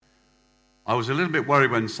I was a little bit worried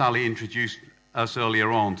when Sally introduced us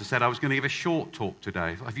earlier on to said I was going to give a short talk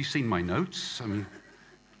today. Have you seen my notes? I'm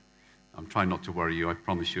trying not to worry you. I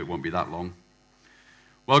promise you it won't be that long.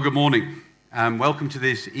 Well, good morning, and welcome to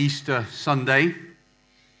this Easter Sunday.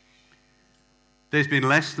 There's been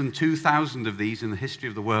less than 2,000 of these in the history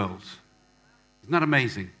of the world. Isn't that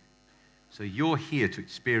amazing? So you're here to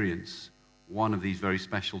experience one of these very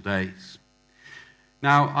special days.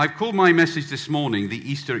 Now, I've called my message this morning the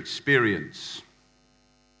Easter Experience.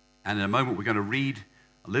 And in a moment, we're going to read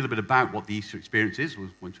a little bit about what the Easter Experience is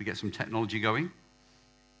once we get some technology going.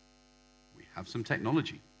 We have some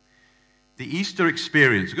technology. The Easter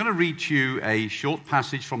Experience. I'm going to read to you a short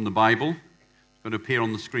passage from the Bible. It's going to appear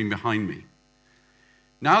on the screen behind me.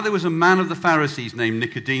 Now there was a man of the Pharisees named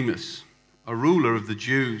Nicodemus, a ruler of the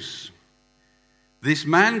Jews. This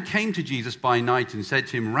man came to Jesus by night and said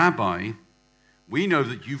to him, "Rabbi, we know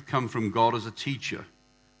that you've come from God as a teacher,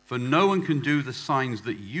 for no one can do the signs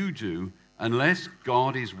that you do unless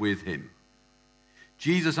God is with him."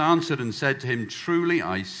 Jesus answered and said to him, "Truly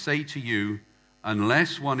I say to you,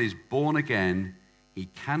 unless one is born again, he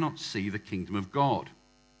cannot see the kingdom of God."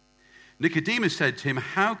 Nicodemus said to him,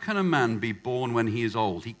 "How can a man be born when he is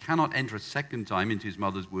old? He cannot enter a second time into his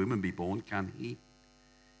mother's womb and be born, can he?"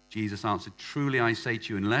 Jesus answered, "Truly I say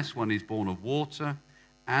to you, unless one is born of water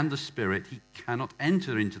and the Spirit, he cannot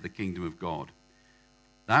enter into the kingdom of God.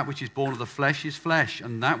 That which is born of the flesh is flesh,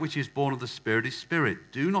 and that which is born of the Spirit is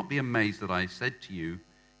spirit. Do not be amazed that I said to you,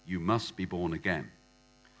 you must be born again."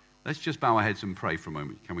 Let's just bow our heads and pray for a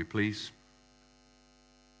moment, can we please?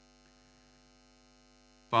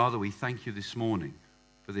 Father, we thank you this morning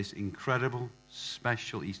for this incredible,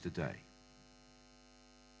 special Easter day.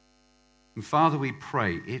 And Father, we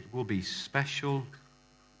pray it will be special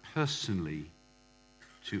personally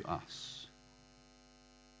to us.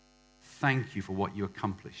 Thank you for what you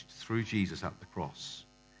accomplished through Jesus at the cross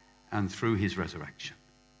and through his resurrection.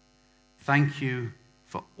 Thank you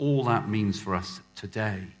for all that means for us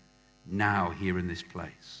today, now here in this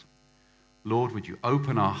place. Lord, would you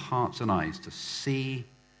open our hearts and eyes to see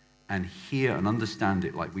and hear and understand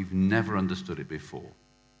it like we've never understood it before.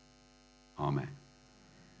 Amen.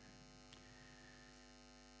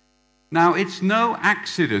 Now, it's no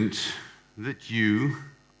accident that you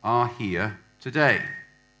are here today.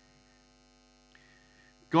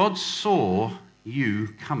 God saw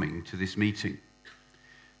you coming to this meeting.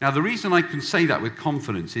 Now, the reason I can say that with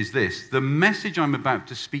confidence is this. The message I'm about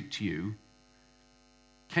to speak to you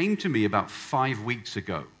came to me about 5 weeks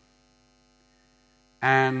ago.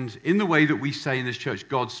 And in the way that we say in this church,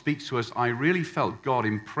 God speaks to us, I really felt God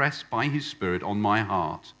impressed by his Spirit on my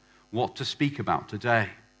heart what to speak about today.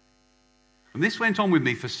 And this went on with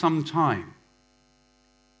me for some time.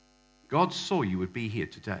 God saw you would be here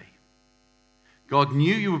today. God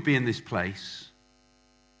knew you would be in this place,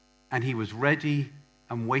 and he was ready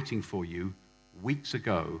and waiting for you weeks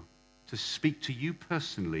ago to speak to you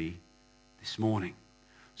personally this morning.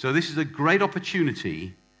 So this is a great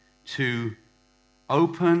opportunity to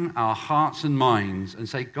open our hearts and minds and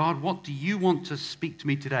say, God, what do you want to speak to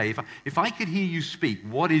me today? If I could hear you speak,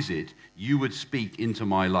 what is it you would speak into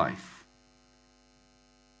my life?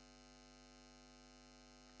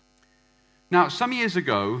 Now, some years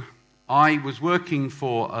ago, I was working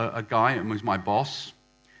for a guy and was my boss,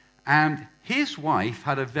 and his wife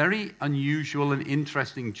had a very unusual and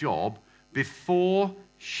interesting job before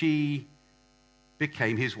she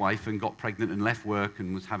became his wife and got pregnant and left work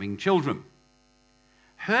and was having children.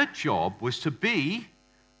 Her job was to be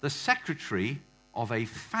the secretary of a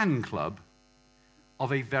fan club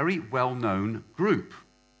of a very well-known group.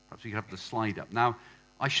 Perhaps we could have the slide up. Now,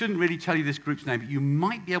 I shouldn't really tell you this group's name, but you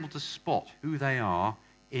might be able to spot who they are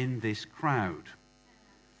in this crowd.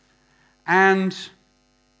 And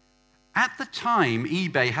at the time,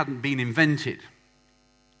 eBay hadn't been invented.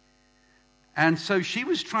 And so she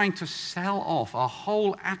was trying to sell off a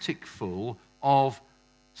whole attic full of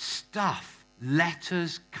stuff.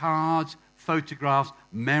 Letters, cards, photographs,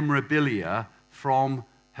 memorabilia from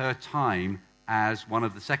her time as one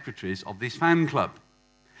of the secretaries of this fan club.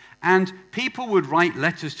 And people would write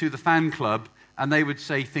letters to the fan club, and they would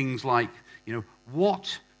say things like,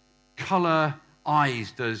 what color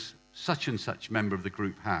eyes does such and such member of the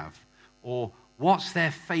group have? Or what's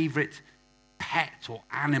their favorite pet or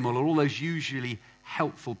animal? Or all those usually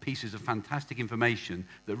helpful pieces of fantastic information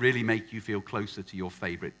that really make you feel closer to your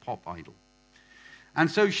favorite pop idol. And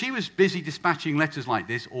so she was busy dispatching letters like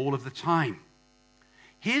this all of the time.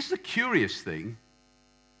 Here's the curious thing.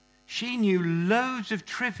 She knew loads of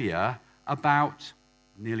trivia about,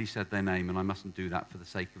 nearly said their name, and I mustn't do that for the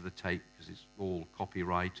sake of the tape because it's all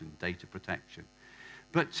copyright and data protection.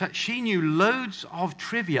 But she knew loads of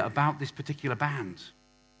trivia about this particular band.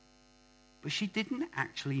 But she didn't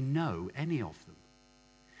actually know any of them.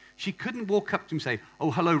 She couldn't walk up to him and say,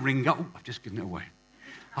 "Oh, hello, Ringo." Oh, I've just given it away.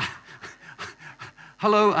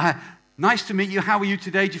 "Hello, nice to meet you. How are you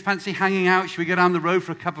today? Do you fancy hanging out? Should we go down the road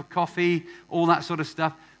for a cup of coffee?" All that sort of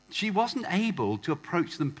stuff. She wasn't able to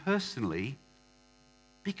approach them personally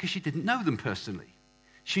because she didn't know them personally.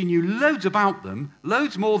 She knew loads about them,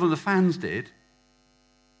 loads more than the fans did,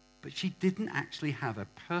 but she didn't actually have a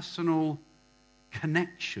personal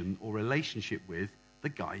connection or relationship with the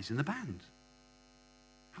guys in the band.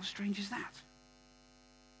 How strange is that?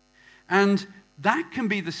 And that can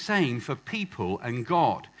be the same for people and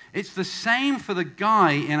God. It's the same for the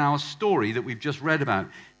guy in our story that we've just read about.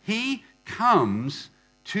 He comes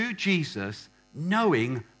to Jesus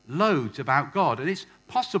knowing loads about God. And it's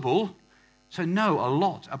possible to know a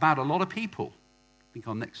lot about a lot of people. I think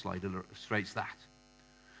our next slide illustrates that.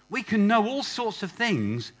 We can know all sorts of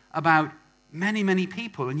things about many, many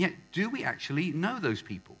people, and yet do we actually know those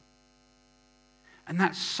people? And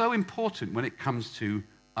that's so important when it comes to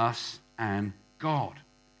us and God.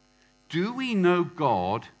 Do we know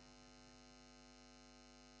God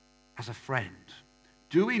as a friend?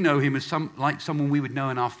 Do we know him as like someone we would know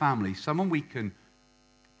in our family, someone we can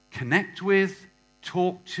connect with,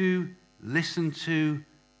 talk to, listen to,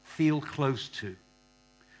 feel close to?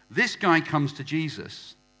 This guy comes to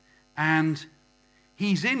Jesus, and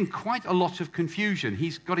he's in quite a lot of confusion.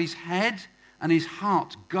 He's got his head and his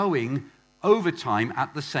heart going overtime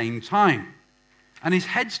at the same time. And his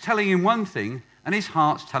head's telling him one thing, and his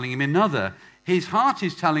heart's telling him another. His heart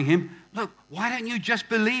is telling him, "Look, why don't you just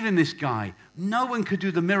believe in this guy? No one could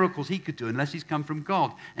do the miracles he could do unless he's come from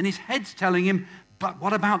God." And his head's telling him, "But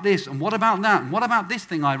what about this? And what about that? And what about this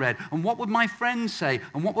thing I read? And what would my friends say?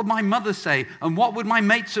 And what would my mother say? And what would my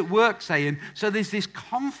mates at work say?" And so there's this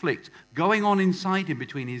conflict going on inside him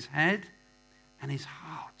between his head and his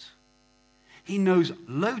heart. He knows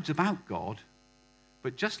loads about God,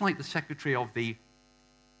 but just like the secretary of the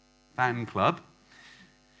fan club,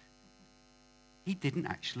 he didn't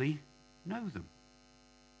actually know them.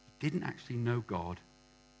 He didn't actually know God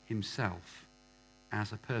himself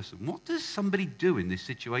as a person. What does somebody do in this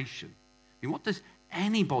situation? I mean, what does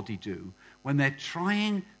anybody do when they're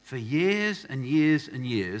trying for years and years and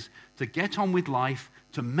years to get on with life,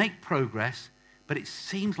 to make progress, but it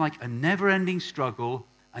seems like a never-ending struggle,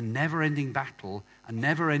 a never-ending battle, a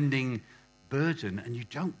never-ending burden, and you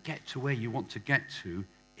don't get to where you want to get to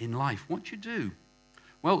in life? What do you do?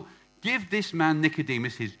 Well, give this man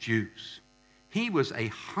Nicodemus his dues. He was a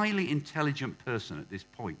highly intelligent person at this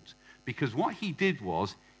point, because what he did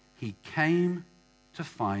was he came to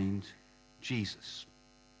find Jesus.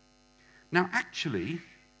 Now, actually,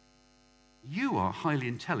 you are highly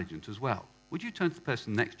intelligent as well. Would you turn to the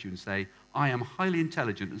person next to you and say, "I am highly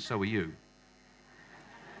intelligent and so are you"?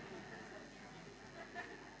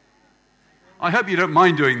 I hope you don't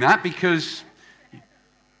mind doing that, because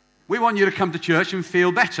we want you to come to church and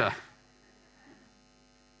feel better.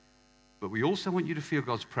 But we also want you to feel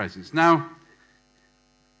God's presence. Now,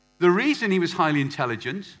 the reason he was highly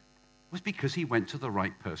intelligent was because he went to the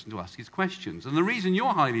right person to ask his questions. And the reason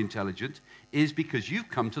you're highly intelligent is because you've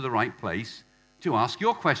come to the right place to ask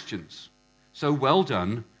your questions. So well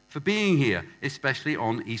done for being here, especially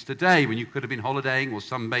on Easter Day, when you could have been holidaying or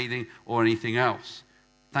sunbathing or anything else.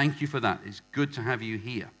 Thank you for that. It's good to have you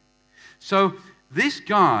here. So this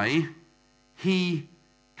guy, he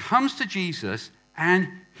comes to Jesus and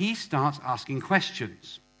he starts asking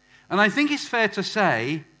questions. And I think it's fair to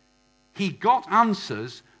say he got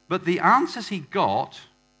answers, but the answers he got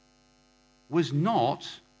was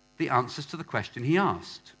not the answers to the question he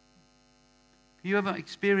asked. Have you ever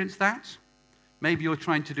experienced that? Maybe you're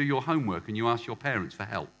trying to do your homework and you ask your parents for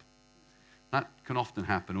help. That can often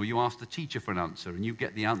happen. Or you ask the teacher for an answer and you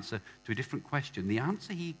get the answer to a different question. The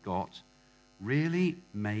answer he got really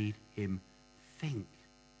made him think.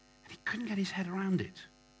 And he couldn't get his head around it.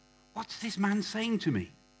 What's this man saying to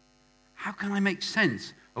me? How can I make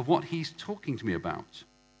sense of what he's talking to me about?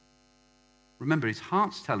 Remember, his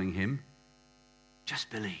heart's telling him, just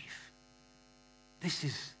believe. This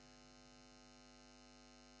is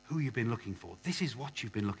who you've been looking for. This is what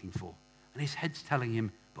you've been looking for. And his head's telling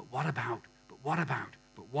him, but what about? But what about?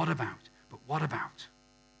 But what about? But what about?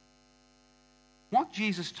 What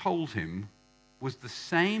Jesus told him was the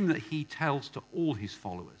same that he tells to all his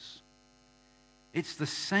followers. It's the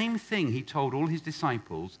same thing he told all his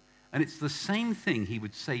disciples, and it's the same thing he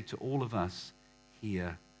would say to all of us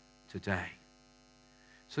here today.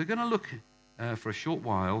 So we're going to look for a short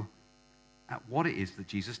while at what it is that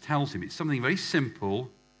Jesus tells him. It's something very simple,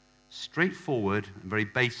 straightforward and very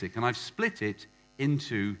basic. And I've split it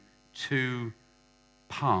into two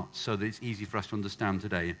parts so that it's easy for us to understand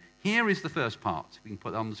today. Here is the first part. If we can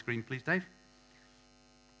put that on the screen, please, Dave.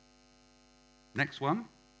 Next one.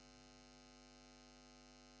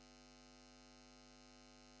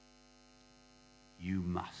 You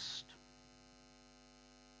must.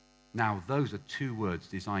 Now, those are two words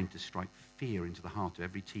designed to strike fear into the heart of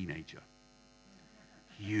every teenager.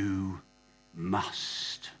 You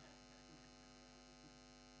must.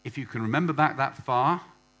 If you can remember back that far,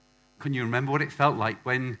 can you remember what it felt like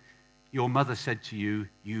when your mother said to you,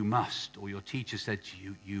 you must, or your teacher said to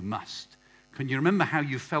you, you must? Can you remember how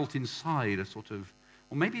you felt inside a sort of,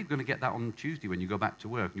 or maybe you're going to get that on Tuesday when you go back to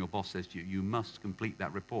work and your boss says to you, you must complete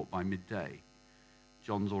that report by midday.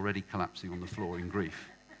 John's already collapsing on the floor in grief.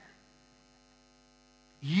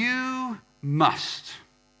 You must.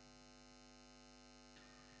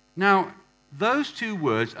 Now, those two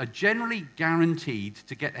words are generally guaranteed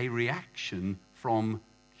to get a reaction from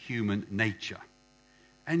human nature.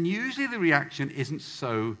 And usually the reaction isn't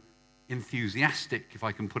so enthusiastic, if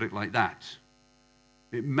I can put it like that.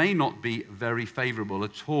 It may not be very favorable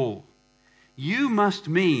at all. You must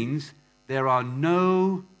means there are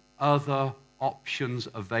no other options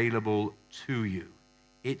available to you.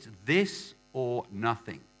 It's this or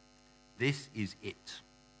nothing. This is it.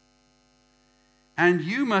 And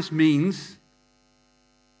you must means,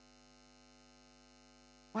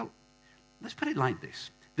 well, let's put it like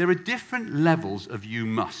this. There are different levels of you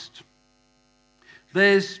must.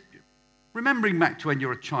 There's, remembering back to when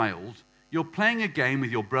you're a child, you're playing a game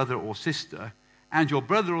with your brother or sister, and your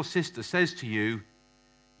brother or sister says to you,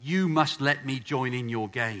 you must let me join in your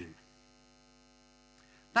game.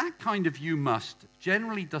 That kind of you must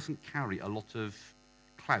generally doesn't carry a lot of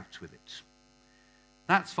clout with it.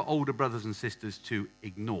 That's for older brothers and sisters to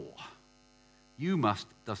ignore. You must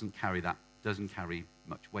doesn't carry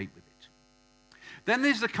much weight with it. Then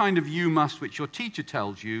there's the kind of you must which your teacher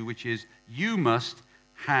tells you, which is you must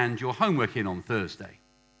hand your homework in on Thursday.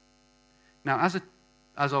 Now,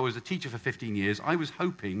 as I was a teacher for 15 years, I was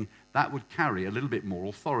hoping that would carry a little bit more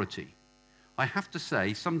authority. I have to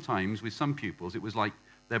say, sometimes with some pupils, it was like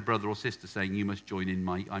their brother or sister saying, you must join in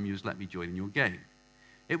let me join in your game.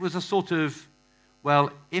 It was a sort of,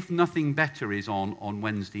 well, if nothing better is on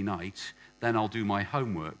Wednesday night, then I'll do my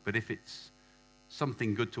homework. But if it's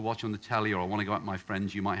something good to watch on the telly or I want to go out with my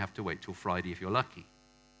friends, you might have to wait till Friday if you're lucky.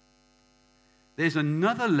 There's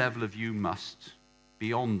another level of you must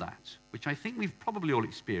beyond that, which I think we've probably all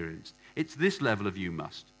experienced. It's this level of you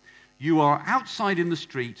must. You are outside in the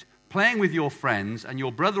street playing with your friends and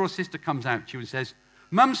your brother or sister comes out to you and says,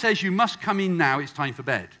 Mum says you must come in now, it's time for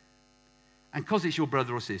bed. And because it's your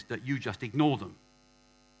brother or sister, you just ignore them.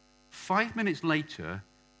 5 minutes later,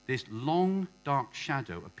 this long, dark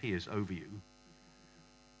shadow appears over you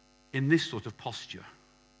in this sort of posture.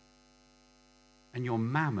 And your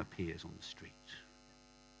mum appears on the street.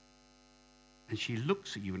 And she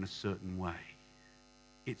looks at you in a certain way.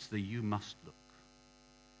 It's the you must look.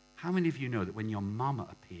 How many of you know that when your mama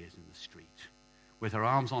appears in the street with her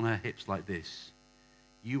arms on her hips like this,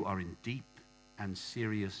 you are in deep and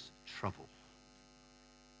serious trouble?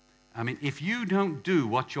 I mean, if you don't do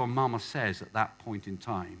what your mama says at that point in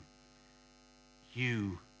time,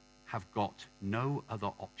 you have got no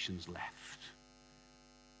other options left.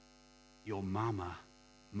 Your mama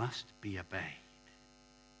must be obeyed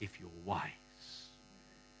if you're wise.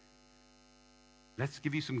 Let's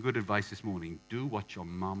give you some good advice this morning. Do what your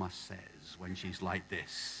mama says when she's like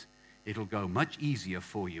this. It'll go much easier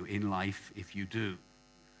for you in life if you do.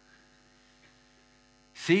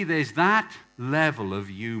 See, there's that level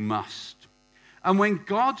of you must. And when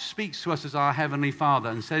God speaks to us as our Heavenly Father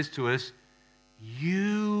and says to us,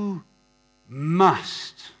 you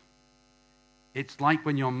must, it's like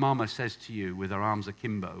when your mama says to you with her arms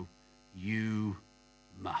akimbo, you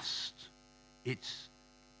must. It's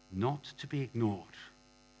not to be ignored.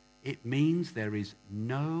 It means there is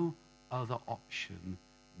no other option,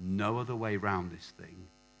 no other way around this thing.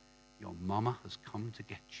 Your mama has come to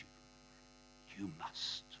get you. You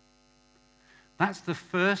must. That's the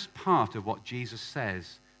first part of what Jesus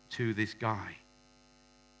says to this guy.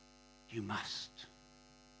 You must.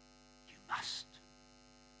 You must.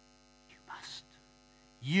 You must.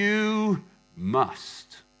 You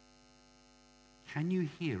must. Can you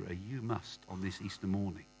hear a you must on this Easter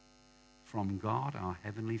morning from God, our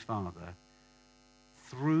Heavenly Father,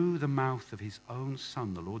 through the mouth of his own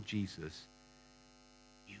Son, the Lord Jesus?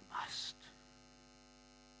 You must.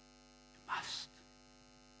 You must.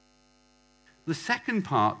 The second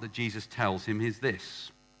part that Jesus tells him is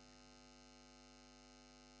this.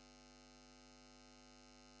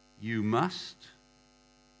 You must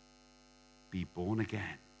be born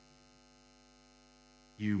again.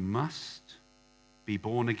 You must be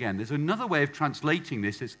born again. There's another way of translating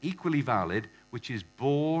this that's equally valid, which is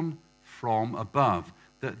born from above.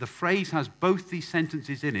 The phrase has both these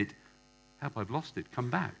sentences in it. Help, I've lost it.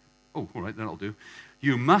 Come back. Oh, all right, then I'll do.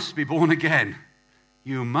 You must be born again.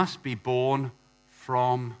 You must be born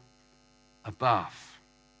from above.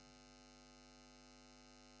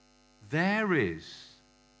 There is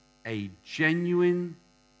a genuine,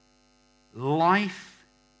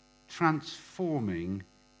 life-transforming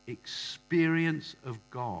experience of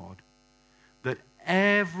God that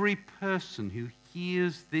every person who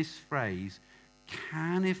hears this phrase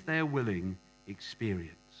can, if they're willing,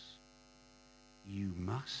 experience. You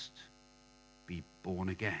must be born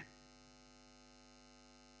again.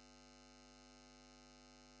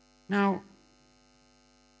 Now,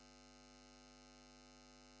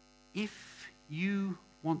 if you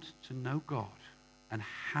want to know God and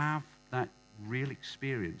have that real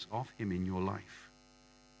experience of him in your life,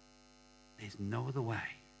 there's no other way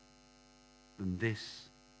than this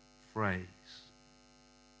phrase.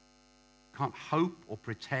 Can't hope or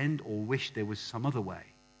pretend or wish there was some other way.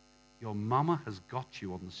 Your mama has got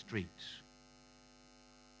you on the street.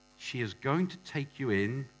 She is going to take you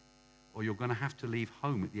in, or you're going to have to leave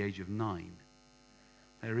home at the age of 9.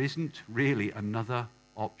 There isn't really another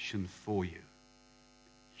option for you.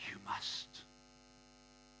 You must.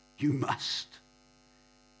 You must.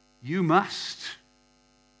 You must.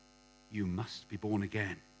 You must be born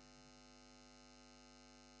again.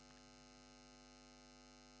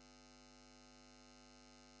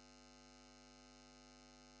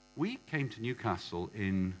 We came to Newcastle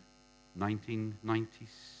in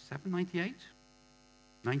 1997, 98?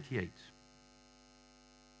 98.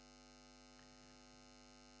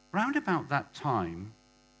 Round about that time,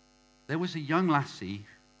 there was a young lassie.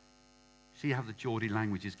 See how the Geordie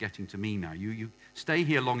language is getting to me now. You stay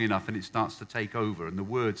here long enough and it starts to take over and the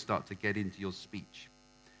words start to get into your speech.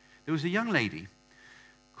 There was a young lady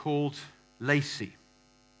called Lacey.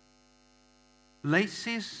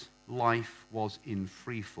 Lacey's life was in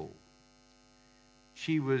free fall.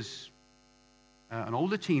 She was an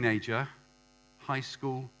older teenager, high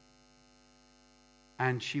school,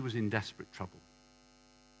 and she was in desperate trouble.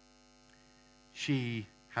 She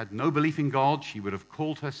had no belief in God. She would have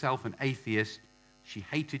called herself an atheist. She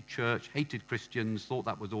hated church, hated Christians, thought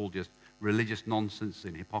that was all just religious nonsense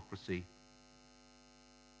and hypocrisy.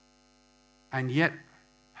 And yet,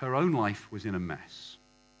 her own life was in a mess.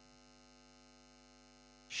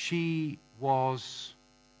 She was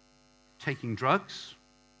taking drugs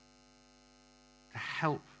to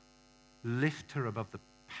help lift her above the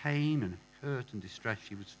pain and hurt and distress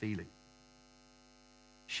she was feeling.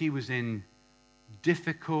 She was in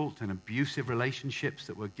difficult and abusive relationships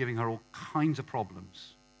that were giving her all kinds of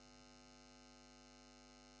problems.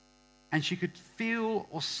 And she could feel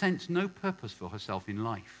or sense no purpose for herself in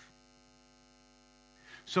life.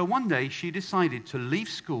 So one day she decided to leave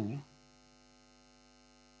school,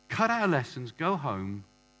 cut out her lessons, go home,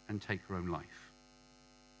 and take her own life.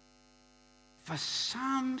 For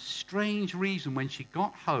some strange reason, when she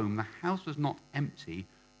got home, the house was not empty.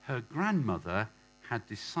 Her grandmother had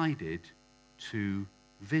decided to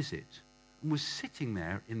visit and was sitting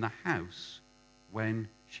there in the house when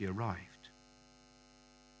she arrived.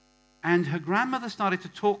 And her grandmother started to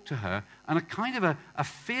talk to her, and a kind of a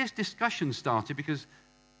fierce discussion started because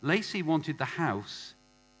Lacey wanted the house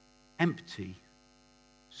empty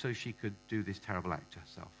so she could do this terrible act to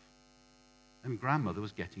herself. And grandmother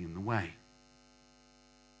was getting in the way.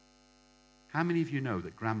 How many of you know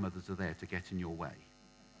that grandmothers are there to get in your way?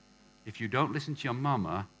 If you don't listen to your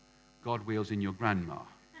mama, God wheels in your grandma.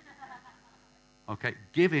 Okay,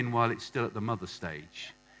 give in while it's still at the mother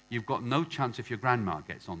stage. You've got no chance if your grandma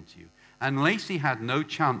gets onto you. And Lacey had no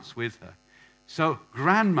chance with her. So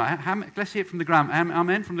grandma, let's hear it from the grandma.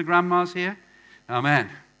 Amen, from the grandmas here? Amen.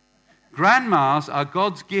 Grandmas are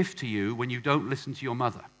God's gift to you when you don't listen to your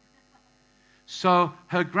mother. So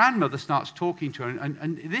her grandmother starts talking to her,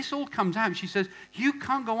 and this all comes out. She says, you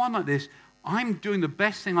can't go on like this. I'm doing the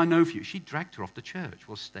best thing I know for you. She dragged her off to church.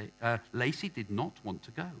 Well, Lacey did not want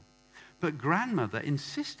to go. But grandmother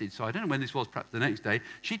insisted, so I don't know when this was, perhaps the next day,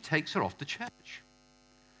 she takes her off to church.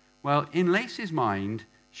 Well, in Lacey's mind,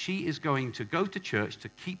 she is going to go to church to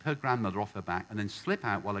keep her grandmother off her back and then slip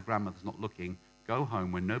out while her grandmother's not looking, go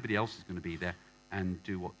home when nobody else is going to be there, and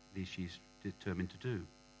do what she's determined to do.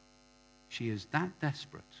 She is that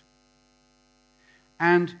desperate.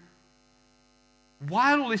 And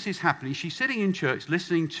while all this is happening, she's sitting in church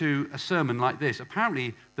listening to a sermon like this.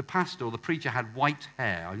 Apparently, the pastor or the preacher had white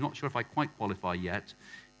hair. I'm not sure if I quite qualify yet.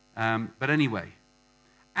 But anyway,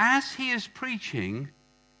 as he is preaching,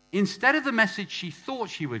 instead of the message she thought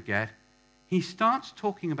she would get, he starts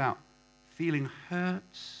talking about feeling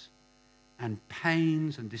hurts and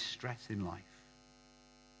pains and distress in life.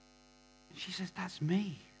 And she says, that's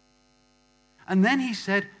me. And then he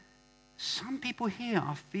said, some people here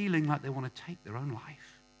are feeling like they want to take their own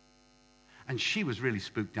life. And she was really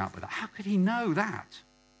spooked out by that. How could he know that?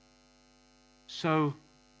 So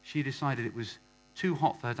she decided it was too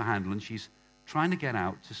hot for her to handle, and she's trying to get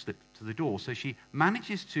out to slip to the door. So she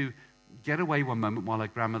manages to get away one moment while her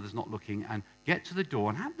grandmother's not looking and get to the door.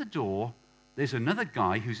 And at the door, there's another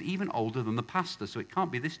guy who's even older than the pastor, so it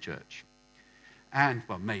can't be this church. And,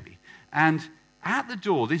 well, maybe. And at the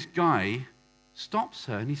door, this guy stops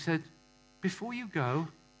her and he said, before you go,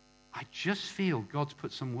 I just feel God's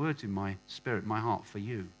put some words in my spirit, my heart for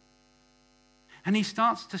you. And he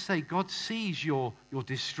starts to say, God sees your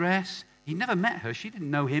distress. He never met her. She didn't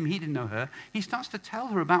know him. He didn't know her. He starts to tell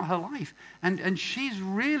her about her life. And she's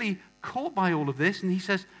really caught by all of this. And he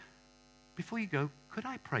says, before you go, could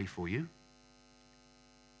I pray for you?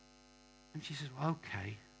 And she says, well,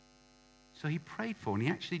 okay. So he prayed for her, and he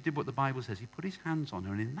actually did what the Bible says. He put his hands on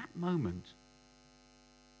her. And in that moment,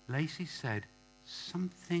 Lacey said,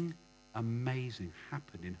 something amazing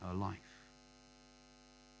happened in her life.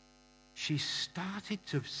 She started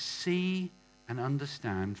to see and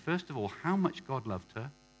understand, first of all, how much God loved her,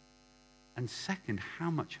 and second, how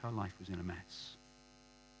much her life was in a mess.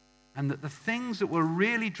 And that the things that were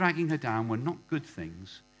really dragging her down were not good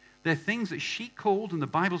things. They're things that she called, and the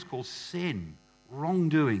Bible's called sin,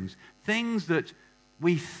 wrongdoings, things that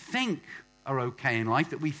we think are okay in life,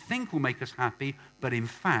 that we think will make us happy, but in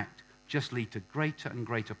fact just lead to greater and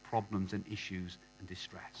greater problems and issues and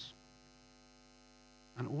distress.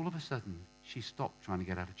 And all of a sudden, she stopped trying to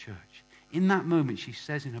get out of church. In that moment, she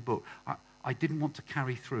says in her book, I didn't want to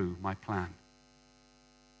carry through my plan.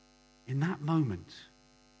 In that moment,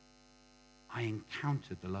 I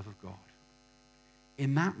encountered the love of God.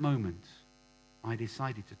 In that moment, I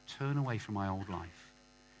decided to turn away from my old life.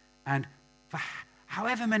 And for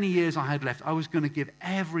however many years I had left, I was going to give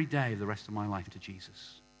every day of the rest of my life to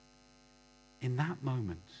Jesus. In that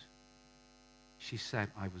moment, she said,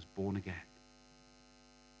 I was born again.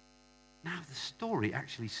 Now, the story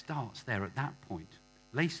actually starts there at that point.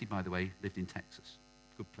 Lacey, by the way, lived in Texas.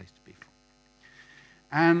 Good place to be from.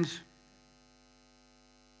 And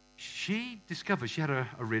she discovered she had a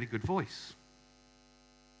really good voice.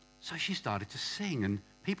 So she started to sing, and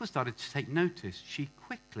people started to take notice. She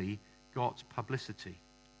quickly got publicity.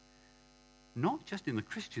 Not just in the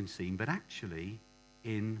Christian scene, but actually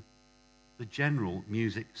in the general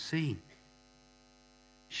music scene.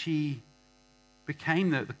 She became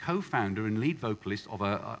the co-founder and lead vocalist of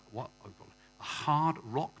a hard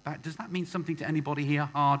rock band. Does that mean something to anybody here,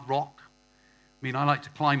 hard rock? I mean, I like to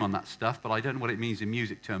climb on that stuff, but I don't know what it means in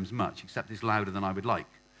music terms much, except it's louder than I would like.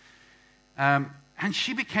 And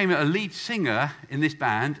she became a lead singer in this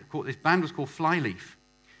band. This band was called Flyleaf.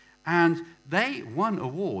 And they won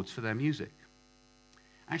awards for their music.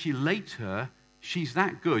 Actually, later, she's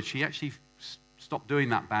that good. She actually stopped doing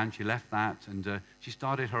that band. She left that, and she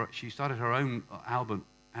started her own album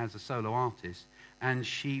as a solo artist. And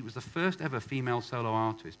she was the first ever female solo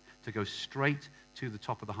artist to go straight to the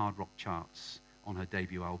top of the hard rock charts on her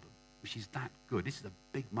debut album. She's that good. This is a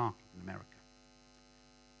big market in America.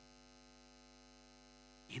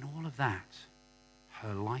 In all of that,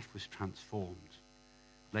 her life was transformed.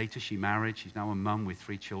 Later, she married. She's now a mum with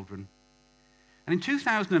 3 children. And in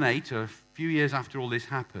 2008, a few years after all this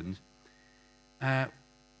happened,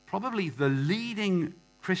 probably the leading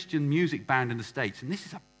Christian music band in the States, and this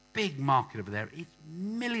is a big market over there, it's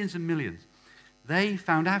millions and millions, they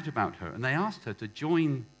found out about her, and they asked her to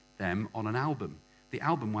join them on an album. The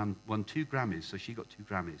album won 2 Grammys, so she got 2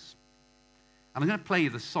 Grammys. And I'm going to play you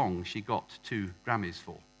the song she got 2 Grammys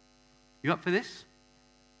for. You up for this?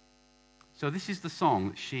 So this is the song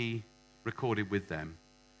that she recorded with them.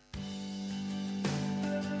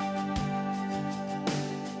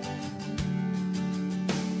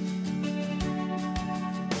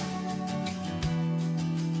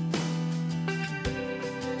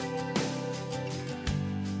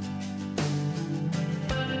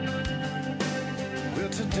 Well,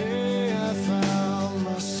 today I found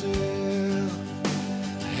myself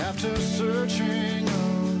after searching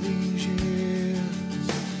all these years,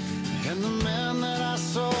 and the man that I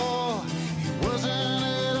saw, he wasn't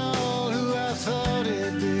at all who I thought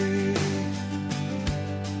he'd be.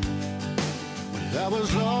 But I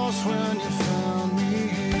was lost when you found me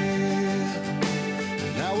here,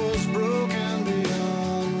 and I was broken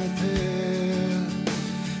beyond repair.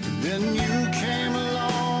 And then you came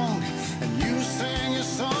along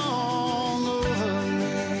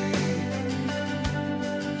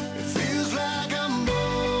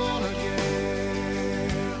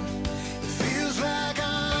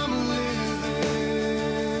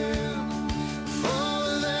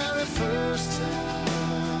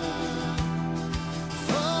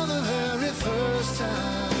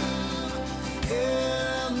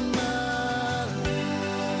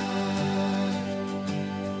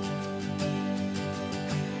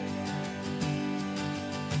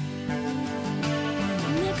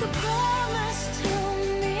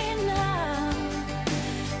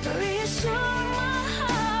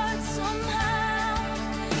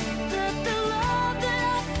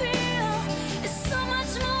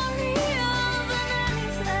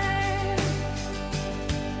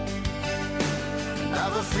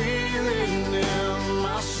feeling in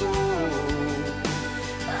my soul.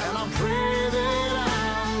 And I pray that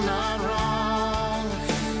I'm not wrong,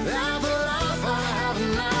 that the life I have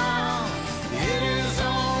now, it is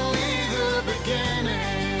only the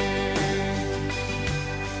beginning.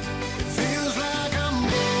 It feels like I'm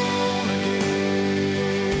born again.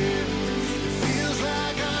 It feels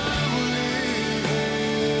like I'm living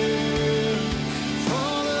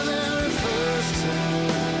for the very first time.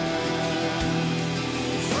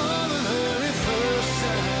 For the very first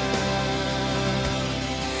time.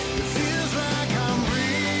 It feels like I'm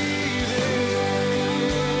breathing.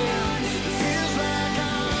 It feels like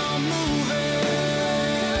I'm moving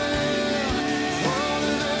for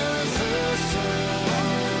the very first time.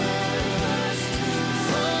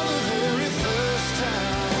 For the very first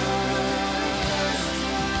time.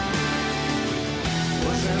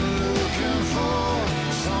 Wasn't looking for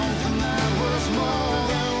something that was more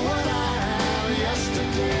than what I had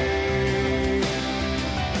yesterday.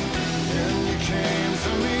 Then you came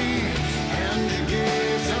to me and you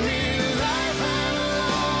gave to me life and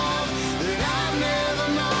love that I've never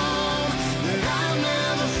known, that I've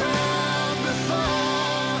never felt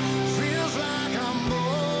before. Feels like I'm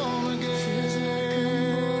born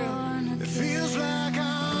again. It feels like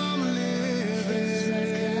I'm living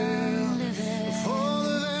for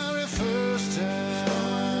the very first time.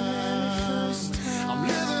 I'm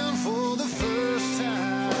living for the first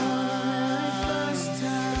time.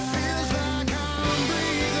 It feels like I'm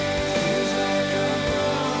breathing.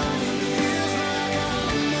 It feels like I'm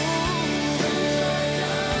moving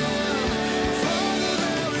for the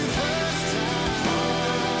very first time. I'm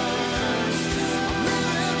living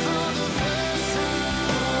for the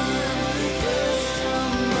first time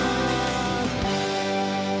of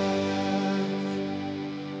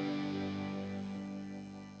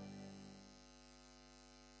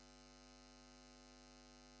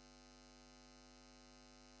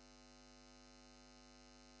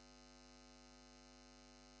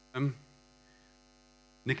my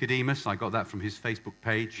Nicodemus, I got that from his Facebook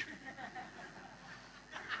page.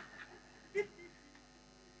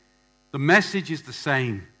 The message is the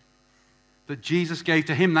same that Jesus gave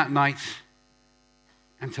to him that night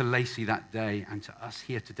and to Lacey that day and to us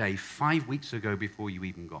here today, 5 weeks ago before you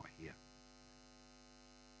even got here.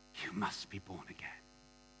 You must be born again.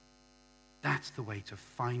 That's the way to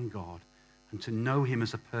find God and to know him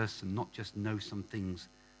as a person, not just know some things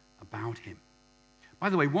about him. By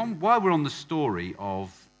the way, while we're on the story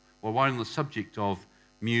of, or while on the subject of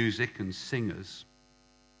music and singers,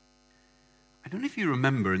 I don't know if you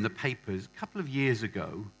remember in the papers, a couple of years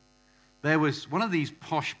ago, there was one of these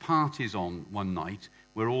posh parties on one night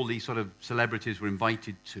where all these sort of celebrities were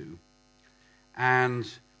invited to.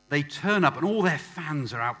 And they turn up and all their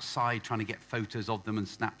fans are outside trying to get photos of them and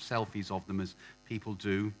snap selfies of them as people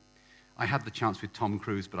do. I had the chance with Tom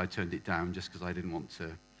Cruise, but I turned it down just because I didn't want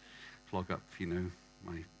to clog up,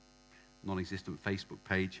 my non-existent Facebook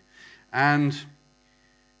page. And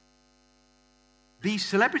these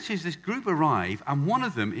celebrities, this group arrive, and one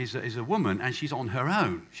of them is a woman, and she's on her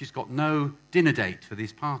own. She's got no dinner date for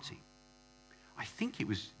this party. I think it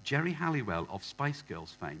was Jerry Halliwell of Spice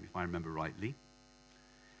Girls fame, if I remember rightly.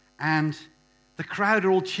 And the crowd are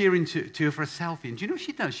all cheering to her for a selfie. And do you know what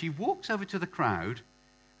she does? She walks over to the crowd,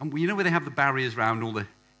 and you know where they have the barriers around all the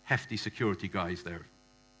hefty security guys there?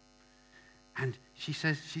 And she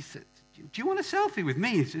said, do you want a selfie with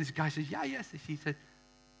me? And this guy says, yeah, yes. She said,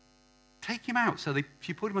 take him out. So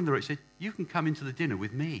she put him on the road. She said, you can come into the dinner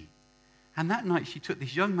with me. And that night she took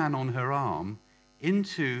this young man on her arm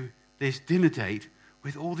into this dinner date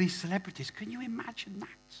with all these celebrities. Can you imagine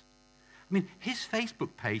that? I mean, his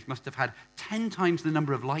Facebook page must have had 10 times the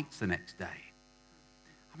number of likes the next day.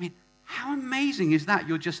 I mean, how amazing is that?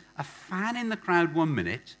 You're just a fan in the crowd 1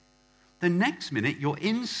 minute. The next minute, you're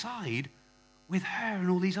inside with her and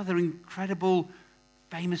all these other incredible,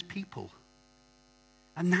 famous people.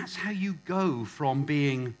 And that's how you go from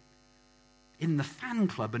being in the fan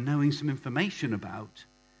club and knowing some information about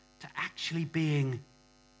to actually being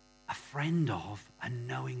a friend of and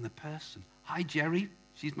knowing the person. Hi, Jerry.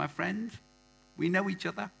 She's my friend. We know each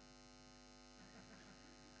other.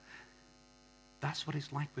 That's what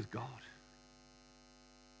it's like with God.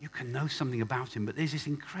 You can know something about him, but there's this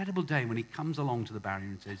incredible day when he comes along to the barrier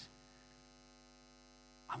and says,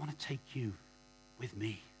 I want to take you with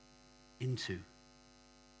me into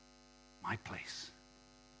my place.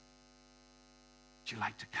 Would you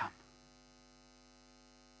like to come?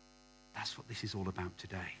 That's what this is all about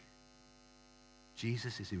today.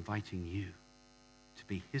 Jesus is inviting you to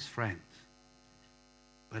be his friend.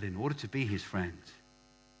 But in order to be his friend,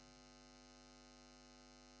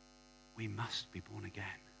 we must be born again.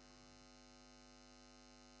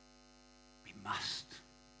 We must.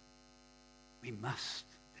 We must.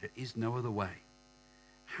 There is no other way.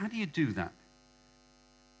 How do you do that?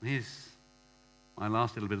 Here's my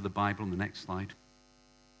last little bit of the Bible on the next slide.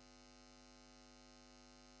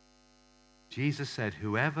 Jesus said,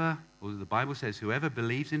 the Bible says, whoever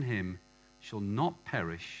believes in him shall not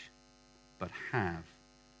perish, but have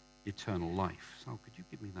eternal life. So could you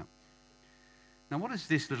give me that? Now, what does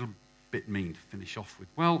this little bit mean to finish off with?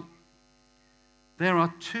 Well, there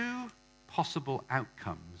are two possible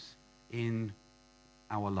outcomes in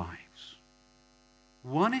our lives.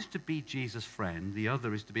 One is to be Jesus' friend. The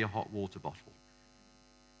other is to be a hot water bottle.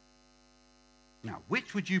 Now,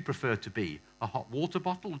 which would you prefer to be? A hot water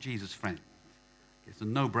bottle or Jesus' friend? It's a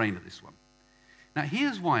no-brainer, this one. Now,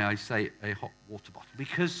 here's why I say a hot water bottle.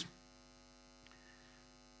 Because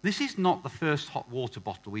this is not the first hot water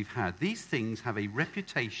bottle we've had. These things have a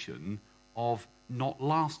reputation of not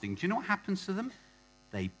lasting. Do you know what happens to them?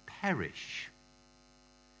 They perish.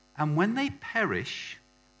 And when they perish,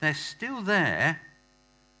 they're still there,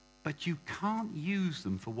 but you can't use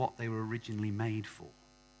them for what they were originally made for.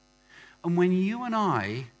 And when you and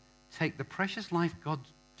I take the precious life God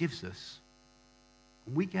gives us,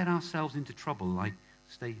 and we get ourselves into trouble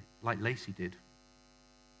like Lacey did,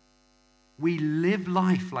 we live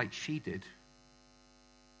life like she did,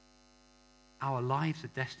 our lives are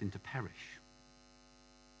destined to perish.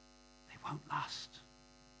 They won't last.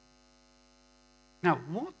 Now,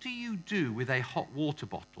 what do you do with a hot water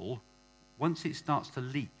bottle once it starts to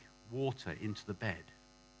leak water into the bed?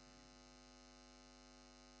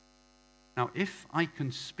 Now, if I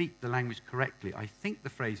can speak the language correctly, I think the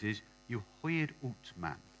phrase is, you hoier ut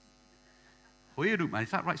man. Hoier ut man, is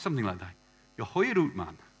that right? Something like that. You hoier ut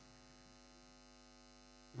man.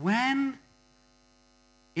 When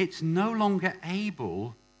it's no longer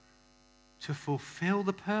able to fulfill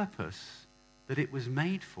the purpose that it was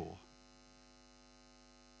made for,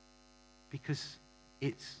 because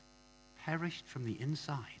it's perished from the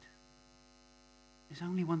inside, there's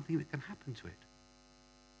only one thing that can happen to it.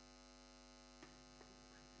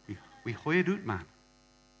 We hoier ut man.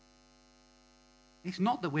 It's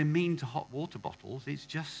not that we're mean to hot water bottles, it's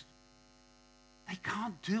just they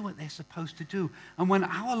can't do what they're supposed to do. And when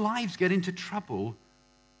our lives get into trouble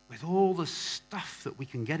with all the stuff that we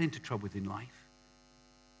can get into trouble with in life,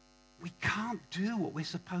 we can't do what we're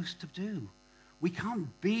supposed to do. We can't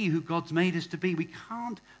be who God's made us to be. We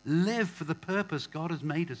can't live for the purpose God has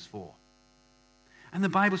made us for. And the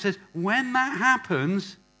Bible says, when that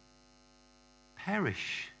happens,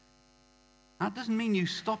 perish. That doesn't mean you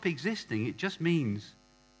stop existing. It just means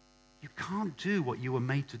you can't do what you were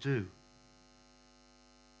made to do.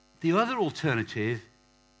 The other alternative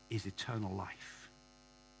is eternal life.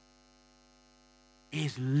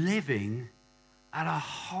 Is living at a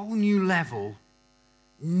whole new level,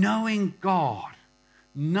 knowing God,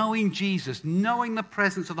 knowing Jesus, knowing the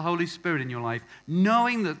presence of the Holy Spirit in your life,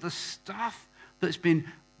 knowing that the stuff that's been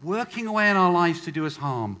working away in our lives to do us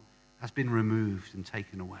harm has been removed and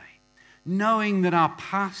taken away. Knowing that our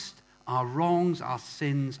past, our wrongs, our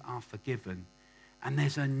sins are forgiven. And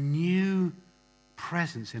there's a new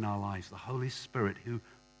presence in our lives, the Holy Spirit, who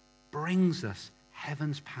brings us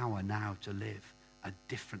heaven's power now to live a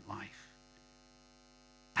different life.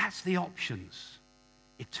 That's the options.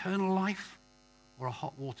 Eternal life or a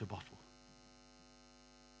hot water bottle.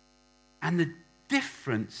 And the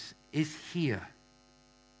difference is here.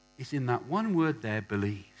 It's in that one word there,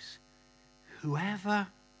 believes. Whoever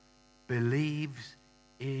believes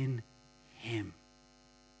in him.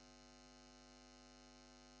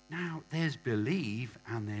 Now, there's believe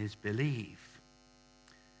and there's believe.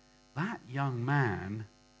 That young man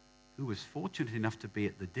who was fortunate enough to be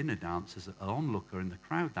at the dinner dance as an onlooker in the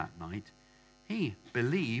crowd that night, he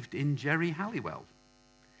believed in Jerry Halliwell.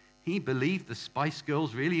 He believed the Spice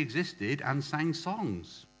Girls really existed and sang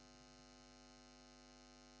songs.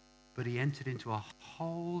 But he entered into a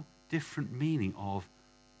whole different meaning of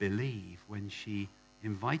believe when she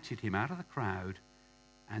invited him out of the crowd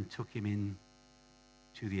and took him in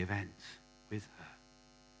to the event with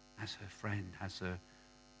her as her friend, as her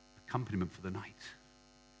accompaniment for the night.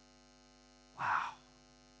 Wow.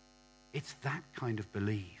 It's that kind of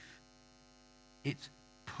believe. It's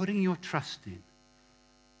putting your trust in,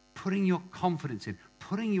 putting your confidence in,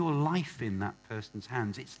 putting your life in that person's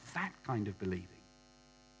hands. It's that kind of believing.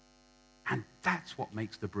 And that's what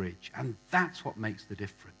makes the bridge. And that's what makes the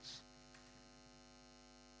difference.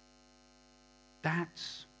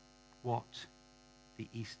 That's what the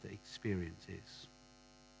Easter experience is.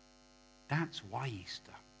 That's why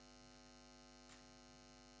Easter.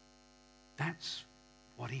 That's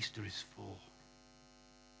what Easter is for.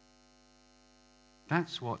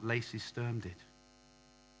 That's what Lacey Sturm did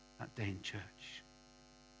that day in church.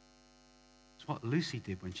 It's what Lucy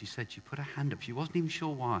did when she said she put her hand up. She wasn't even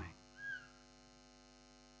sure why.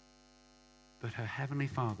 But her Heavenly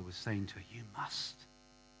Father was saying to her, you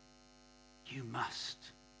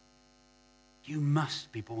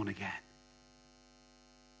must be born again.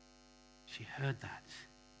 She heard that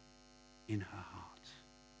in her heart.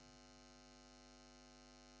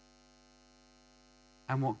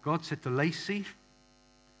 And what God said to Lacey,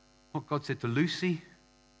 what God said to Lucy,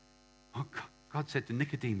 what God said to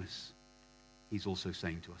Nicodemus, he's also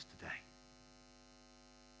saying to us today.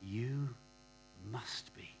 You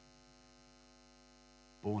must be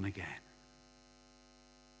born again.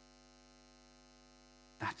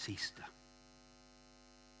 That's Easter.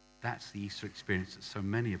 That's the Easter experience that so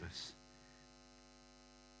many of us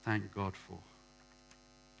thank God for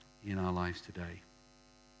in our lives today.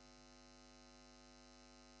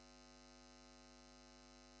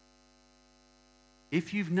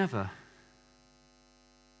 If you've never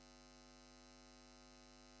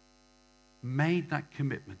made that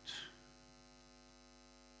commitment,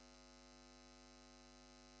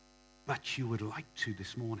 but you would like to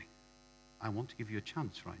this morning, I want to give you a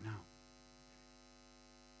chance right now.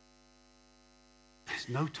 There's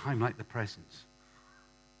no time like the present.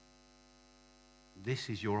 This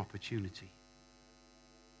is your opportunity.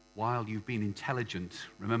 While you've been intelligent,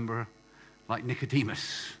 remember, like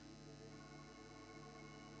Nicodemus,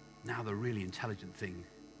 now the really intelligent thing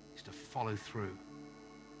is to follow through.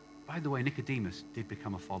 By the way, Nicodemus did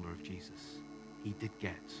become a follower of Jesus. He did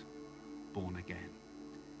get born again.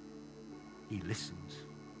 He listened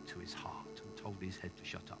to his heart and told his head to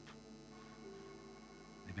shut up.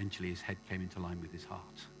 Eventually his head came into line with his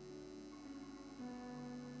heart.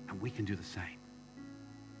 And we can do the same.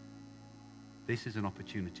 This is an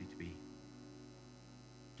opportunity to be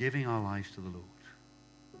giving our lives to the Lord.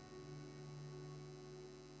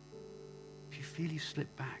 If you feel you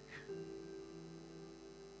slip back,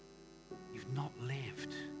 you've not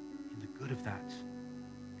lived in the good of that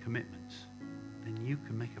commitment, then you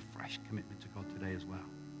can make a fresh commitment to God today as well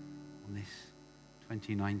on this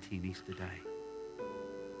 2019 Easter day.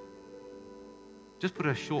 Just put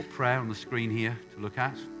a short prayer on the screen here to look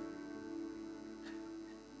at.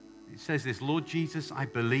 It says this: Lord Jesus, I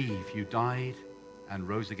believe you died and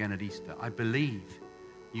rose again at Easter. I believe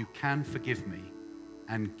you can forgive me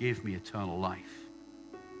and give me eternal life.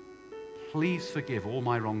 Please forgive all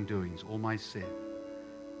my wrongdoings, all my sin,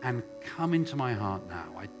 and come into my heart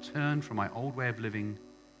now. I turn from my old way of living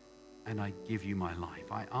and I give you my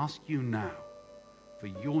life. I ask you now for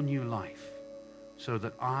your new life so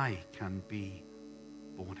that I can be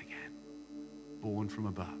born again, born from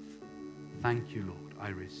above. Thank you, Lord. I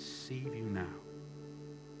receive you now.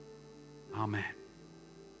 Amen.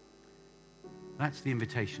 That's the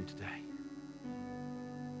invitation today.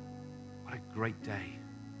 What a great day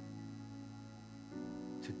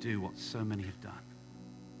to do what so many have done.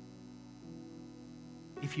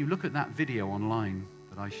 If you look at that video online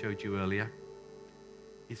that I showed you earlier,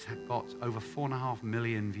 it's got over 4.5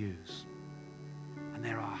 million views. And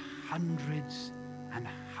there are hundreds and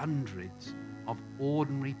hundreds of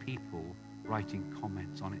ordinary people writing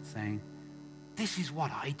comments on it saying, this is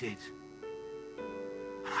what I did.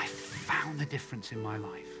 And I found the difference in my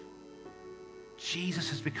life. Jesus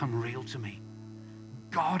has become real to me.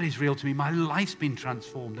 God is real to me. My life's been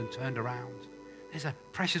transformed and turned around. There's a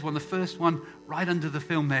precious one. The first one right under the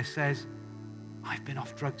film there says, I've been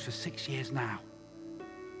off drugs for 6 years now.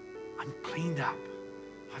 I'm cleaned up.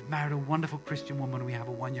 I've married a wonderful Christian woman. We have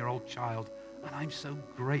a 1-year-old child. And I'm so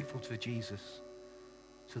grateful to Jesus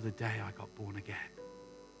to the day I got born again.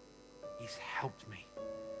 He's helped me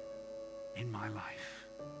in my life.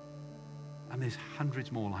 And there's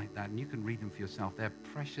hundreds more like that. And you can read them for yourself. They're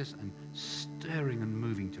precious and stirring and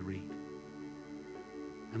moving to read.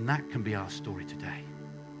 And that can be our story today.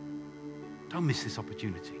 Don't miss this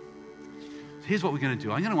opportunity. So here's what we're going to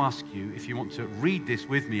do. I'm going to ask you if you want to read this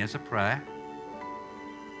with me as a prayer.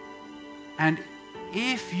 And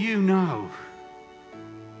if you know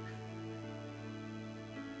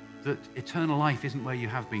that eternal life isn't where you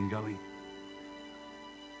have been going,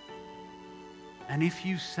 and if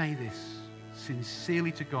you say this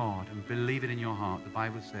sincerely to God and believe it in your heart, the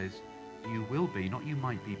Bible says you will be, not you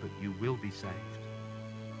might be, but you will be saved.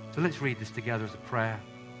 So let's read this together as a prayer,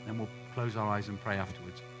 then we'll close our eyes and pray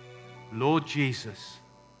afterwards. Lord Jesus,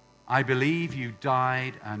 I believe you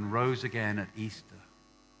died and rose again at Easter.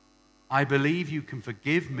 I believe you can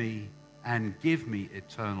forgive me and give me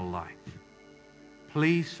eternal life.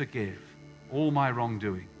 Please forgive all my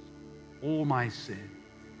wrongdoings, all my sin,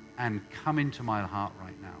 and come into my heart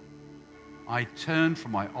right now. I turn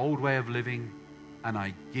from my old way of living and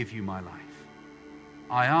I give you my life.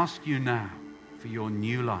 I ask you now for your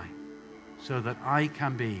new life so that I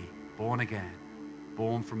can be born again,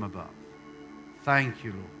 born from above. Thank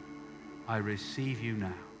you, Lord. I receive you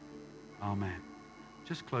now. Amen.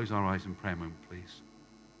 Just close our eyes and pray a moment, please.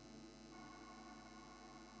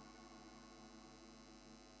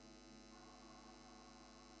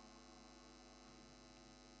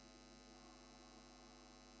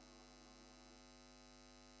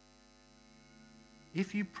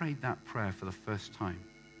 If you prayed that prayer for the first time,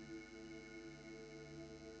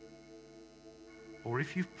 or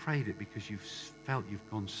if you've prayed it because you've felt you've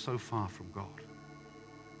gone so far from God,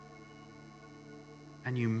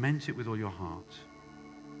 and you meant it with all your heart,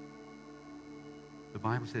 the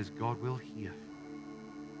Bible says God will hear.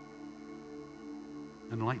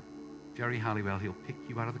 And like Jerry Halliwell, he'll pick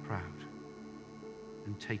you out of the crowd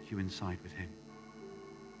and take you inside with him.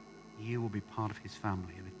 You will be part of his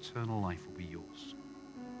family, and eternal life will be yours.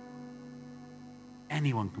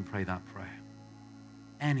 Anyone can pray that prayer.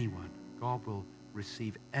 Anyone. God will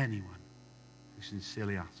receive anyone who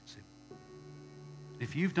sincerely asks him.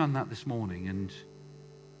 If you've done that this morning and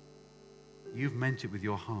you've meant it with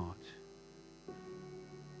your heart,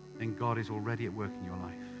 then God is already at work in your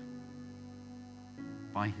life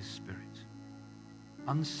by his Spirit,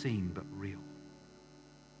 unseen but real,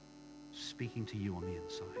 speaking to you on the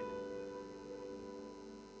inside.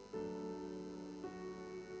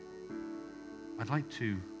 I'd like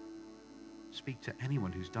to speak to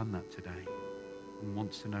anyone who's done that today and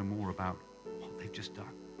wants to know more about what they've just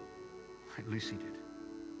done, like Lucy did.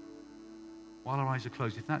 While our eyes are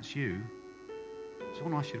closed, if that's you, I just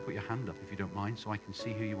want to ask you to put your hand up if you don't mind, so I can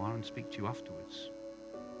see who you are and speak to you afterwards.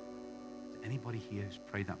 Is there anybody here who's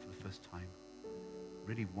prayed that for the first time,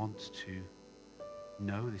 really wants to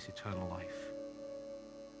know this eternal life?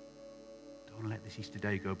 Don't let this Easter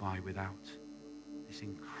day go by without this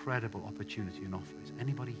incredible opportunity and offer. Is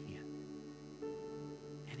anybody here?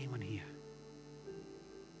 Anyone here?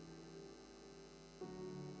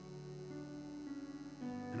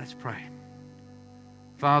 And let's pray.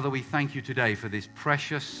 Father, we thank you today for this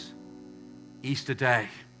precious Easter day.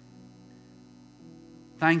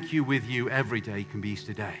 Thank you. With you, every day can be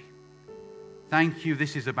Easter day. Thank you.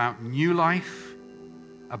 This is about new life,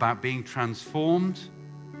 about being transformed,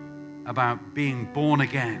 about being born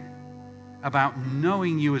again, about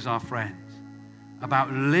knowing you as our friend,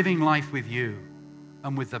 about living life with you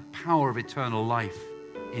and with the power of eternal life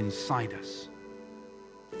inside us.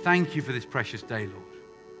 Thank you for this precious day,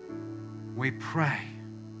 Lord. We pray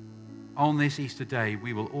on this Easter day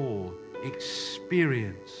we will all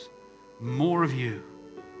experience more of you,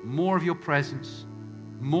 more of your presence,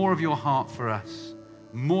 more of your heart for us,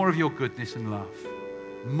 more of your goodness and love,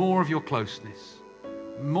 more of your closeness,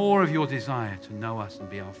 more of your desire to know us and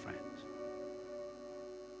be our friend.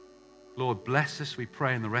 Lord, bless us, we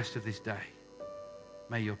pray, in the rest of this day.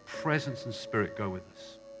 May your presence and Spirit go with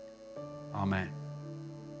us. Amen.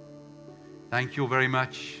 Thank you all very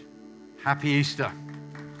much. Happy Easter.